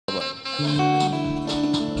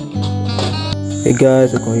Hey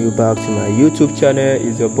guys, welcome you back to my YouTube channel.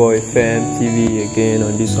 It's your boy Fem TV again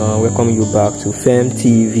on this one. Welcome you back to Fem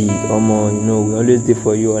TV. We always do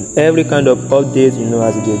for you on every kind of updates,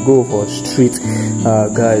 as they go for street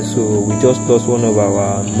guys. So we just lost one of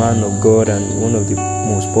our man of God and one of the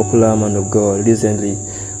most popular man of God recently.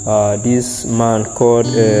 This man called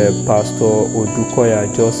Pastor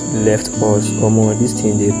Odukoya just left us. This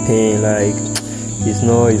thing they pain like. It's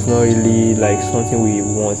not really like something we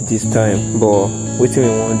want this time, but what we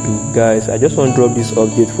want to do, guys, I just want to drop this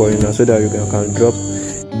update for you now so that you can drop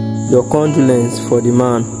your condolence for the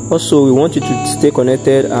man. Also, we want you to stay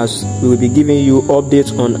connected as we will be giving you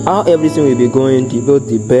updates on how everything will be going, both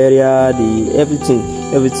the burial, the everything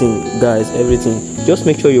guys, everything. Just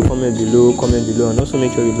make sure you comment below, and also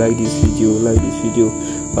make sure you like this video.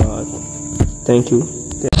 Thank you.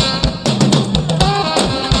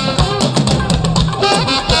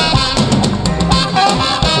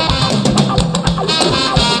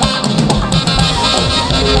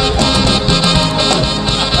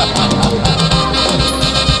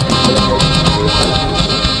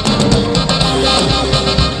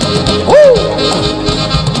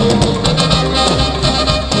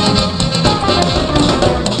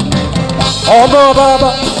 Ọmọ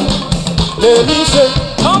bàbá lèmi ṣe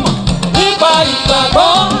nípa ìgbàgbọ́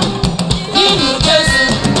nínú Jésù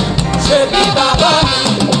ṣe bí bàbá mi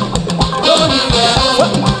lónìí rẹ̀ ó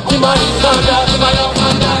kí máa yí fàdà kí máa yọ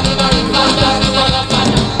fàdà kí máa yí fàdà kí máa yọ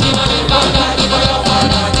fàdà kí máa yí fàdà kí máa yọ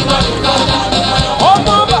fàdà kí máa yí fàdà kí máa yọ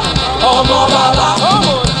fàdà. Ọmọ bàbá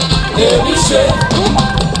lèmi ṣe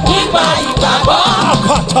nípa ìgbàgbọ́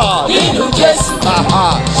nínú Jésù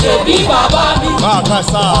ṣe bí bàbá mi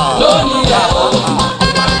lónìí rẹ̀ ó.